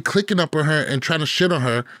everybody clicking up on her and trying to shit on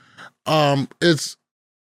her, it's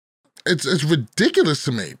ridiculous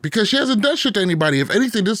to me, because she hasn't done shit to anybody. If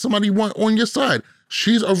anything, there's somebody on your side.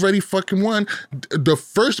 She's already fucking won. The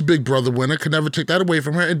first Big Brother winner could never take that away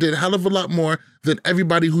from her, and did a hell of a lot more than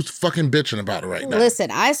everybody who's fucking bitching about it right now. Listen,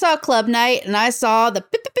 I saw Club Night and I saw the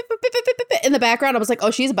beep, beep, beep, beep, beep, beep, beep in the background. I was like, oh,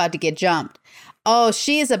 she's about to get jumped. Oh,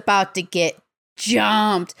 she's about to get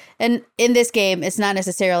jumped. And in this game, it's not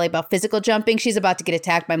necessarily about physical jumping. She's about to get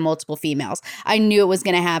attacked by multiple females. I knew it was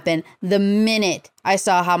going to happen the minute I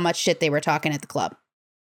saw how much shit they were talking at the club.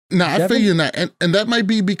 No, I feel you in that. And that might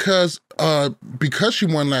be because she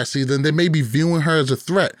won last season, they may be viewing her as a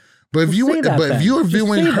threat. But if you're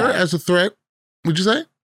viewing her as a threat, what'd you say?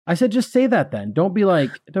 I said just say that then. Don't be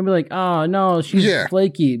like, oh no, she's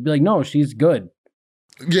flaky. Be like, no, she's good.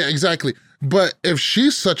 Yeah, exactly. But if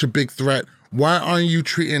she's such a big threat, why aren't you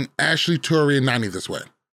treating Ashley, Tori, and Nany this way?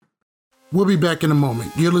 We'll be back in a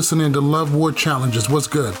moment. You're listening to Love War Challenges. What's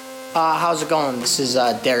good? How's it going? This is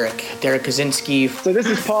Derek Kaczynski. So this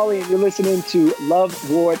is Paulie, and you're listening to Love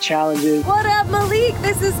War Challenges. What up, Malik?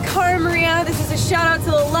 This is Cara Maria. This is a shout out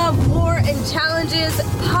to the Love War and Challenges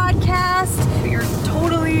podcast. You're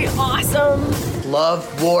totally awesome.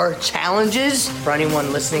 Love War Challenges. For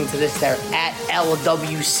anyone listening to this, they're at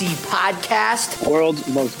LWC Podcast. World's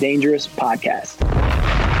most dangerous podcast.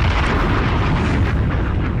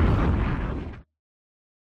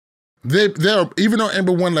 They're even though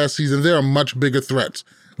Amber won last season, they are much bigger threats.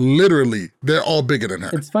 Literally, they're all bigger than her.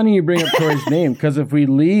 It's funny you bring up Tori's name, because if we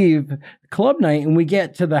leave club night and we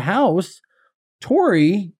get to the house,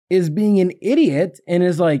 Tori is being an idiot and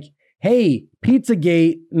is like, hey,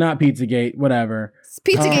 not Pizzagate, whatever. It's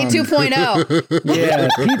Pizzagate 2.0. Yeah,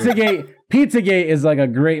 Pizzagate is like a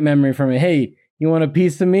great memory for me. Hey, you want a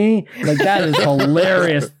piece of me? Like, that is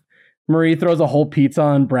hilarious. Marie throws a whole pizza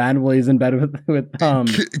on Brad while he's in bed with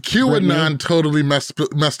QAnon totally messed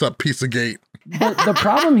up Pizzagate. But the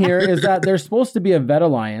problem here is that there's supposed to be a vet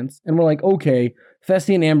alliance, and we're like, okay,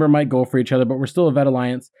 Fessy and Amber might go for each other, but we're still a vet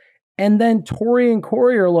alliance. And then Tori and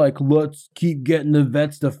Corey are like, let's keep getting the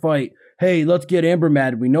vets to fight. Hey, let's get Amber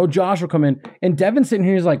mad. We know Josh will come in. And Devin's sitting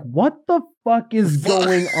here, he's like, what the fuck is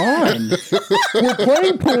going on? We're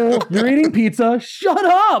playing pool. You're eating pizza. Shut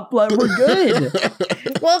up. Like, we're good.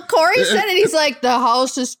 Well, Corey said it. He's like, the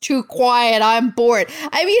house is too quiet. I'm bored.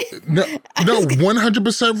 I mean... No,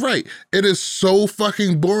 100% right. It is so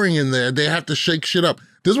fucking boring in there. They have to shake shit up.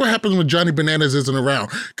 This is what happens when Johnny Bananas isn't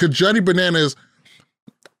around. Because Johnny Bananas...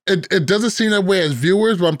 It doesn't seem that way as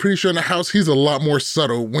viewers, but I'm pretty sure in the house, he's a lot more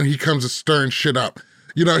subtle when he comes to stirring shit up.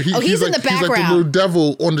 You know, he's in the background. He's like the little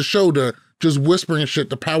devil on the shoulder, just whispering shit,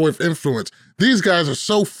 the power of influence. These guys are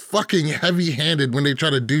so fucking heavy-handed when they try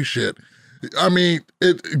to do shit. I mean,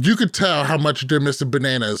 you could tell how much they're Mr.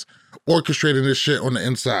 Bananas orchestrating this shit on the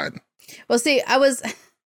inside. Well, see, I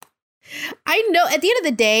know at the end of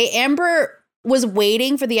the day, Amber was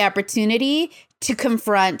waiting for the opportunity to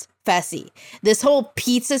confront Fessy. This whole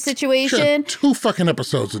pizza situation. Sure, 2 fucking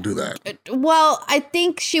episodes to do that. Well, I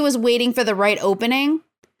think she was waiting for the right opening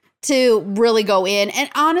to really go in. And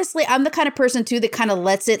honestly, I'm the kind of person too that kind of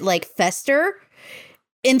lets it like fester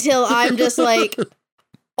until I'm just like,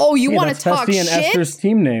 oh, you want to talk Fessy shit? and Esther's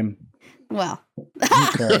team name. Well,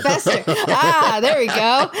 Fester. There we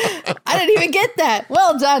go. I didn't even get that.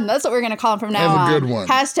 Well done. That's what we're going to call him from now on. That's a good one.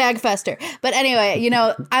 Hashtag Fester. But anyway, you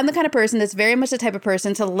know, I'm the kind of person that's very much the type of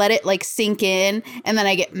person to let it like sink in. And then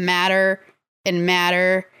I get madder and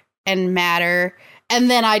madder and madder. And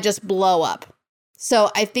then I just blow up.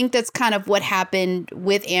 So I think that's kind of what happened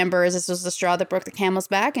with Amber. Is this was the straw that broke the camel's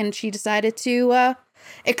back. And she decided to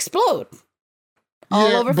explode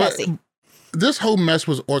all over Fessy. This whole mess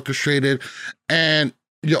was orchestrated, and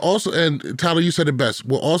and Tyler, you said it best.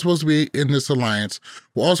 We're all supposed to be in this alliance.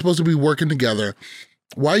 We're all supposed to be working together.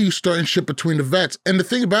 Why are you starting shit between the vets? And the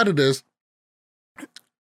thing about it is,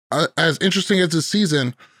 as interesting as this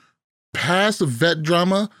season, past vet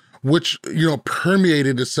drama, which, you know,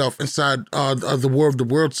 permeated itself inside the War of the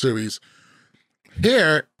World series,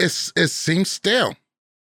 here it seems stale.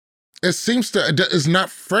 It seems that it's not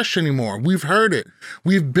fresh anymore. We've heard it.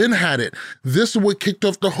 We've had it. This is what kicked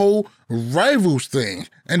off the whole Rivals thing.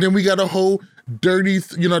 And then we got the whole Dirty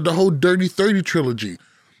 30 trilogy.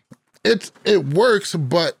 It works,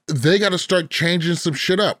 but they got to start changing some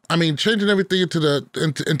shit up. I mean, changing everything into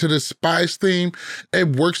the spies theme,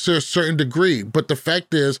 it works to a certain degree. But the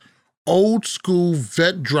fact is, old school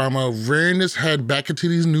vet drama rearing its head back into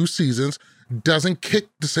these new seasons doesn't kick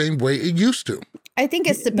the same way it used to. I think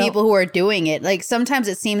it's the people who are doing it. Like sometimes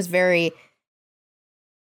it seems very,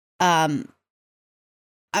 well,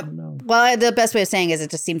 the best way of saying is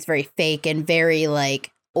it just seems very fake and very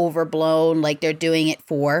like overblown. Like they're doing it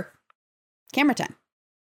for camera time.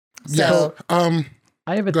 So, I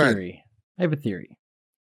have a theory.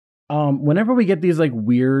 Whenever we get these like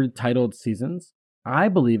weird titled seasons, I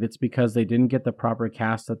believe it's because they didn't get the proper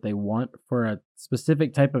cast that they want for a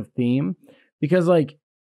specific type of theme. Because like,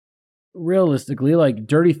 realistically, like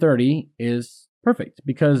Dirty 30 is perfect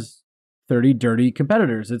because 30 dirty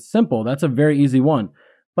competitors. It's simple. That's a very easy one.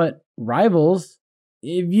 But Rivals,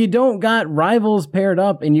 if you don't got Rivals paired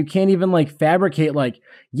up and you can't even like fabricate like,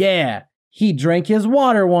 yeah, he drank his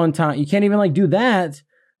water one time. You can't even like do that.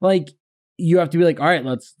 Like you have to be like, all right,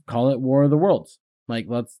 let's call it War of the Worlds. Like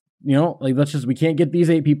we can't get these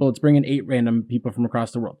 8 people. Let's bring in 8 random people from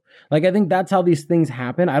across the world. Like, I think that's how these things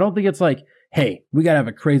happen. I don't think it's like, hey, we got to have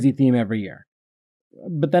a crazy theme every year.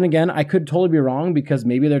 but then again, I could totally be wrong because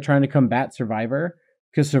maybe they're trying to combat Survivor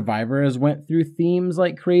because Survivor has went through themes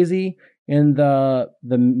like crazy in the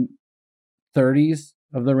 30s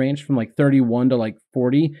of the range from like 31 to like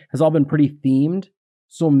 40 has all been pretty themed.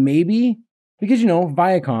 So maybe because,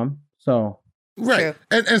 Viacom. So. Right.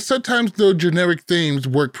 And sometimes the generic themes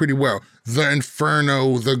work pretty well. The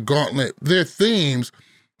Inferno, the Gauntlet, they're themes,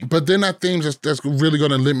 but they're not themes that's really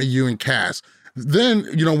going to limit you in cast. Then,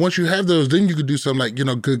 once you have those, then you could do something like,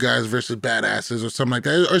 good guys versus badasses or something like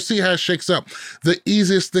that, or see how it shakes up. The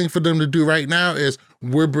easiest thing for them to do right now is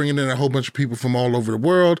we're bringing in a whole bunch of people from all over the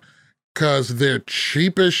world because they're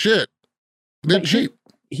cheap as shit. They're cheap.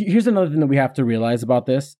 Here's another thing that we have to realize about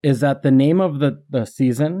this is that the name of the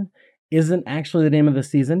season isn't actually the name of the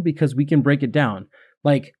season because we can break it down.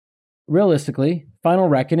 Like, realistically, Final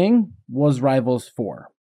Reckoning was Rivals 4.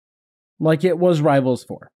 Like, it was Rivals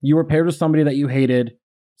 4. You were paired with somebody that you hated.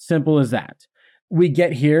 Simple as that. We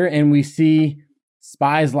get here and we see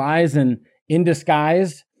Spies, Lies, and In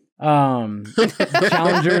Disguise.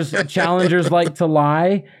 Challengers Like to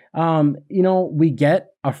Lie. We get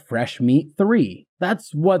a Fresh Meat 3.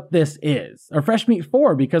 That's what this is. Or Fresh Meat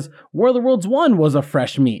 4, because War of the Worlds 1 was a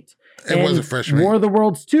Fresh Meat. It was a Fresh Meat. War of the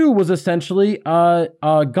Worlds 2 was essentially a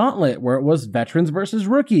gauntlet where it was veterans versus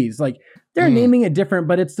rookies. Like, they're naming it different,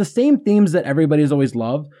 but it's the same themes that everybody's always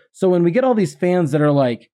loved. So when we get all these fans that are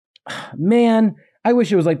like, man, I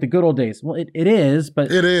wish it was like the good old days. Well, it is, but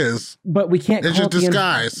it is. But we can't call it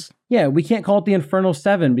disguise. We can't call it the Inferno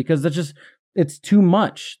 7 because it's too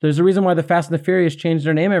much. There's a reason why the Fast and the Furious change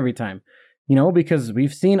their name every time. Because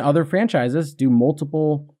we've seen other franchises do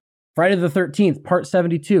multiple Friday the 13th, part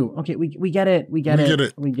 72. Okay, we get it. We get it.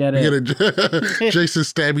 Jason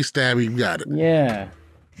stabby, we got it. Yeah.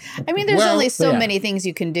 I mean, there's only so many things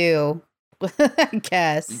you can do, I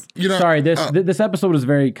guess. Sorry, this episode is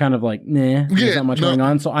very kind of like, there's not much going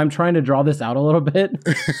on. So I'm trying to draw this out a little bit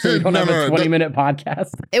so we don't have a 20-minute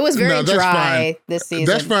podcast. It was very dry this season.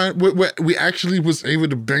 That's fine. We actually was able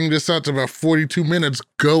to bang this out to about 42 minutes.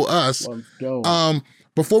 Go us. Let's go.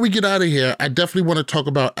 Before we get out of here, I definitely want to talk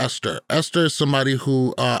about Esther. Esther is somebody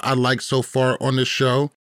who I like so far on this show.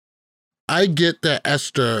 I get that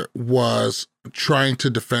Esther was trying to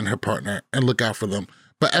defend her partner and look out for them,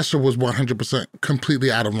 but Esther was 100%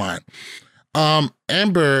 completely out of line.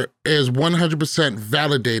 Amber is 100%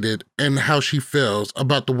 validated in how she feels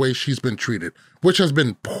about the way she's been treated, which has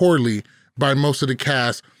been poorly by most of the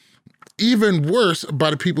cast, even worse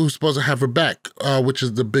by the people who's supposed to have her back, which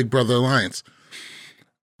is the Big Brother Alliance.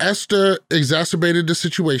 Esther exacerbated the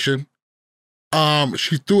situation.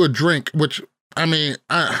 She threw a drink, which, I mean,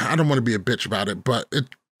 I don't want to be a bitch about it, but it's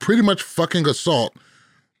pretty much fucking assault.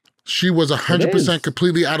 She was 100%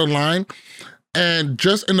 completely out of line. And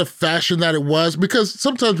just in the fashion that it was, because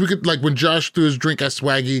sometimes we could, like when Josh threw his drink at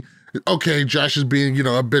Swaggy, okay, Josh is being,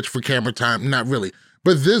 a bitch for camera time. Not really.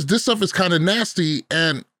 But this stuff is kind of nasty,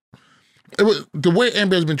 and the way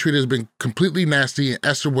Amber has been treated has been completely nasty, and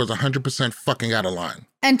Esther was 100% fucking out of line.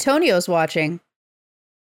 Antonio's watching.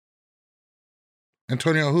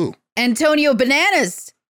 Antonio who? Antonio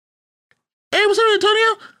Bananas. Hey, what's up,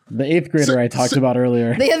 Antonio? The 8th grader I talked about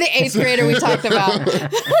earlier. The 8th grader we talked about.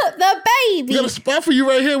 The baby. We got a spot for you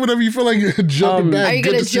right here whenever you feel like you're jumping back. Are you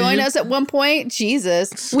going to join us at one point?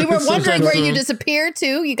 Jesus. We were wondering where you disappeared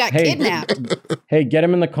to. You got kidnapped. Hey, get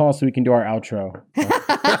him in the call so we can do our outro.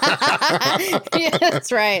 Yeah,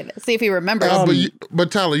 that's right. See if he remembers.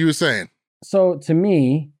 But Tyler, you were saying. So to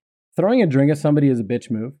me, throwing a drink at somebody is a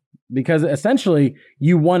bitch move because essentially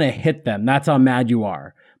you want to hit them. That's how mad you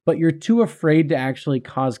are. But you're too afraid to actually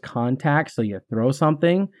cause contact, so you throw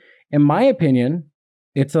something. In my opinion,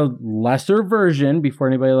 it's a lesser version before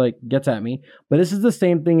anybody gets at me, but this is the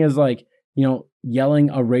same thing as yelling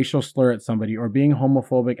a racial slur at somebody or being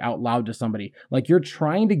homophobic out loud to somebody. Like, you're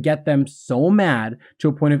trying to get them so mad to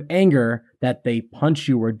a point of anger that they punch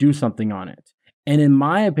you or do something on it. And in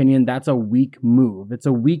my opinion, that's a weak move. It's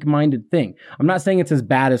a weak-minded thing. I'm not saying it's as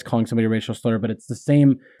bad as calling somebody a racial slur, but it's the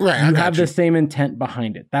same. Right, you have the same intent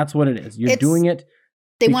behind it. That's what it is. You're doing it.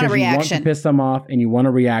 They want a reaction. You want to piss them off, and you want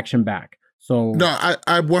a reaction back. So no, I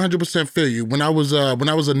 100% feel you. When I was a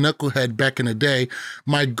knucklehead back in the day,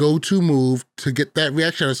 my go-to move to get that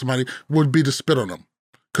reaction out of somebody would be to spit on them.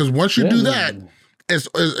 Because once you do that,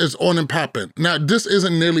 it's on and popping. Now, this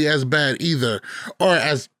isn't nearly as bad either, or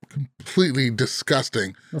as completely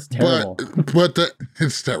disgusting. That's terrible. But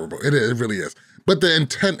it's terrible. It really is. But the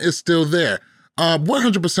intent is still there.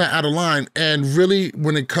 100% out of line. And really,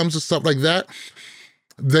 when it comes to stuff like that,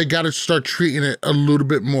 they got to start treating it a little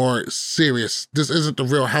bit more serious. This isn't the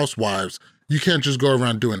Real Housewives. You can't just go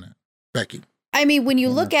around doing that, Becky. I mean, when you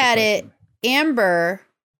look at it, Amber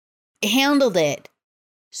handled it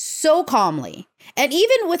so calmly. And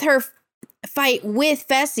even with her fight with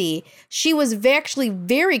Fessy, she was actually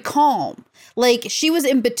very calm. Like, she was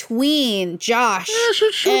in between Josh. Yeah, she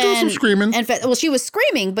was doing some screaming. Well, she was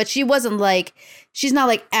screaming, but she wasn't like, she's not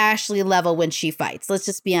like Ashley level when she fights. Let's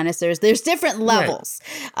just be honest. There's different levels.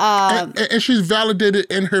 Right. And she's validated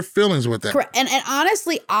in her feelings with that. Correct. And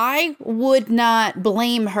honestly, I would not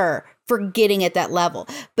blame her for getting at that level,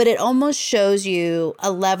 but it almost shows you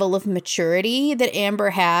a level of maturity that Amber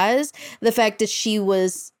has. The fact that she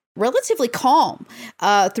was relatively calm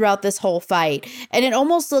throughout this whole fight. And it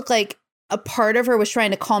almost looked like a part of her was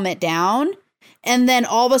trying to calm it down. And then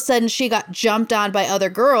all of a sudden she got jumped on by other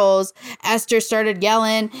girls. Esther started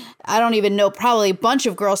yelling. I don't even know, probably a bunch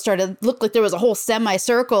of girls started, looked like there was a whole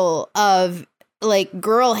semicircle of like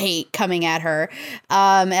girl hate coming at her.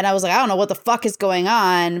 And I was like, I don't know what the fuck is going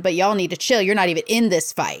on, but y'all need to chill. You're not even in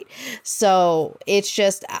this fight. So it's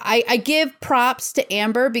just, I give props to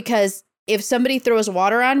Amber, because if somebody throws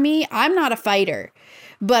water on me, I'm not a fighter.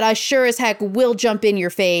 But I sure as heck will jump in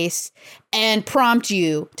your face and prompt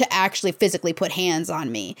you to actually physically put hands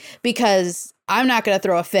on me, because I'm not going to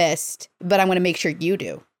throw a fist, but I'm going to make sure you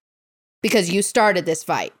do, because you started this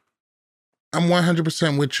fight. I'm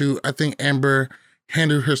 100% with you. I think Amber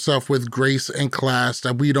handled herself with grace and class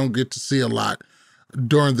that we don't get to see a lot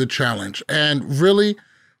during the challenge. And really,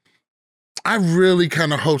 I really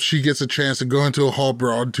kind of hope she gets a chance to go into a hall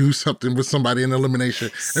brawl, do something with somebody in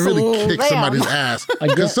elimination, and really kick somebody's ass.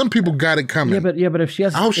 Because some people got it coming. Yeah, but if she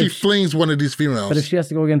has, I hope she flings one of these females. But if she has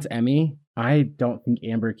to go against Emmy, I don't think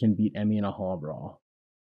Amber can beat Emmy in a hall brawl.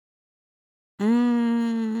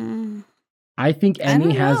 I think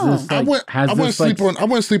Emmy has this. Like, I want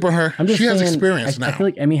to sleep on her. She has experience now. I feel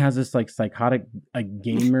like Emmy has this like psychotic, like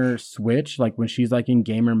gamer switch. Like when she's like in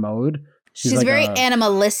gamer mode. She's like very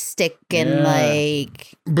animalistic and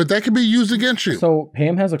like. But that could be used against you. So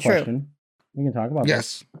Pam has a question. We can talk about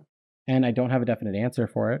this. And I don't have a definite answer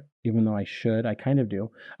for it, even though I should. I kind of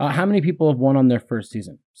do. How many people have won on their first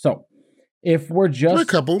season? So if we're just a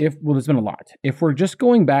couple, there's been a lot. If we're just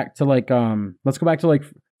going back to like, let's go back to like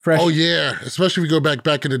fresh. Oh yeah, especially if we go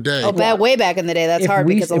back in the day. Oh, way back in the day. That's hard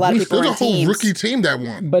because a lot of people are in teams. There's a whole rookie team that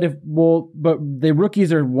won. But the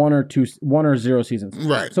rookies are 1 or 0 seasons.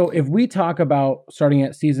 Right. So if we talk about starting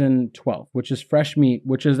at season 12, which is fresh meat,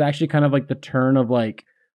 which is actually kind of like the turn of like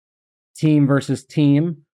team versus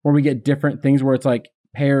team, where we get different things where it's like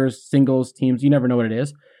pairs, singles, teams. You never know what it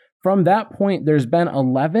is. From that point, there's been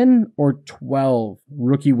 11 or 12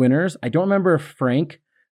 rookie winners. I don't remember if Frank,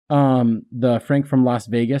 the Frank from Las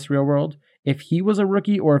Vegas Real World, if he was a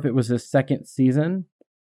rookie or if it was his second season.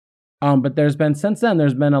 But since then,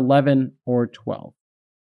 there's been 11 or 12.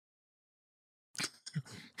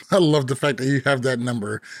 I love the fact that you have that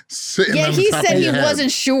number sitting on the top he said of he your head.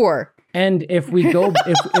 Wasn't sure. And if we go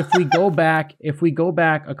if we go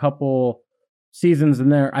back a couple seasons in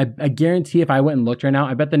there, I guarantee if I went and looked right now,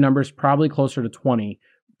 I bet the number's probably closer to 20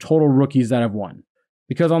 total rookies that have won.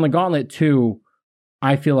 Because on the Gauntlet 2,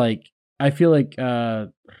 I feel like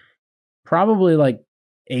probably like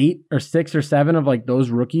 8 or 6 or 7 of like those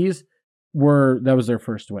rookies that was their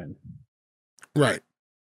first win. Right.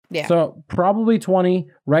 Yeah. So probably 20.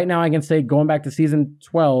 Right now I can say going back to season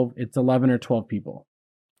 12, it's 11 or 12 people.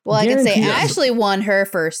 Well, I can say Ashley won her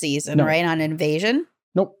first season, right, on Invasion.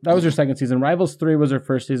 Nope, that was her second season. Rivals 3 was her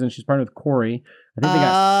first season. She's partnered with Corey. I think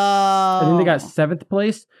they got 7th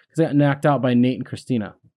place because they got knocked out by Nate and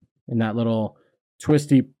Christina in that little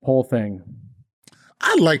twisty pole thing.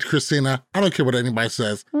 I liked Christina. I don't care what anybody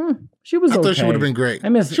says. She was okay. I thought she would have been great.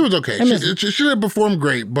 She was okay. She didn't perform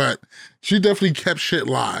great, but she definitely kept shit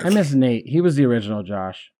live. I miss Nate. He was the original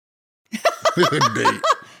Josh. Nate.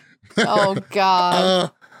 Oh,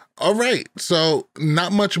 God. All right. So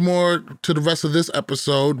not much more to the rest of this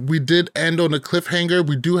episode. We did end on a cliffhanger.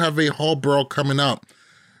 We do have a hall brawl coming up.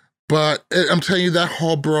 But I'm telling you, that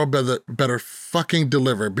hall brawl better fucking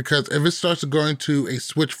deliver, because if it starts to go into a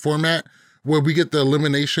switch format where we get the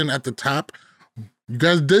elimination at the top, you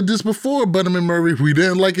guys did this before, Butterman and Murray. We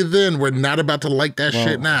didn't like it then. We're not about to like that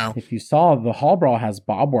shit now. If you saw, the hall brawl has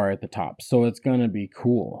barbed wire at the top, so it's going to be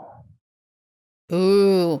cool.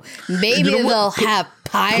 Ooh, maybe they'll have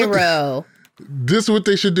pyro. This is what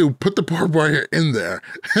they should do. Put the barbed wire in there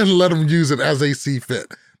and let them use it as they see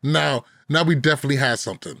fit. Now we definitely have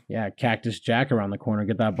something. Yeah, Cactus Jack around the corner.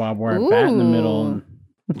 Get that barbed wire bat in the middle.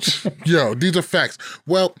 Yo, these are facts.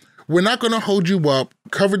 Well, we're not going to hold you up.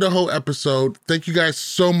 Covered the whole episode. Thank you guys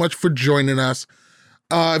so much for joining us.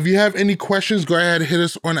 If you have any questions, go ahead and hit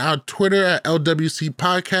us on our Twitter at LWC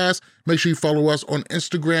Podcast. Make sure you follow us on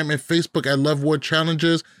Instagram and Facebook at Love War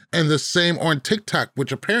Challenges, and the same on TikTok,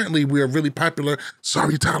 which apparently we are really popular.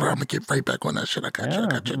 Sorry, Tyler, I'm going to get right back on that shit. I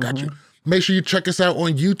got you. Make sure you check us out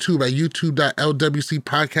on YouTube at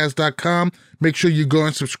youtube.lwcpodcast.com. Make sure you go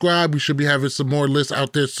and subscribe. We should be having some more lists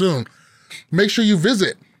out there soon. Make sure you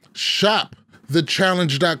visit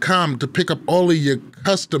shopthechallenge.com to pick up all of your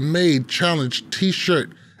custom-made challenge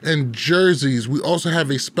t-shirt and jerseys. We also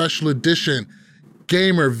have a special edition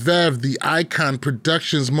Gamer Vev, the Icon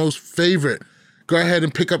Productions most favorite. Go ahead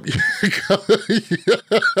and pick up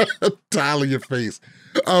Tyler, your face.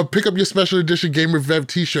 Pick up your special edition Gamer Vev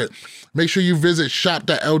t-shirt. Make sure you visit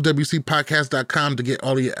shop.lwcpodcast.com to get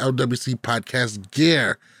all of your LWC podcast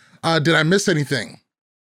gear. Did I miss anything?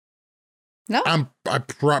 No.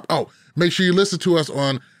 Make sure you listen to us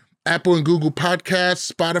on Apple and Google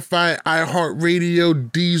Podcasts, Spotify,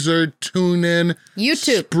 iHeartRadio, Deezer, TuneIn,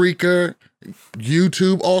 YouTube, Spreaker,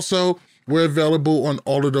 YouTube also. We're available on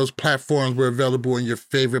all of those platforms. We're available in your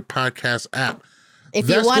favorite podcast app. If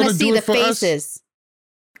you want to see the faces,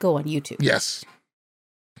 go on YouTube. Yes.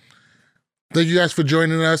 Thank you guys for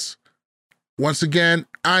joining us. Once again,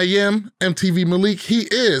 I am MTV Malik. He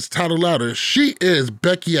is Tyler Louder. She is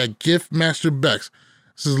Becky at Gift Master Bex.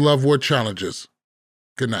 This is Love War Challenges.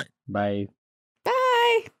 Good night. Bye.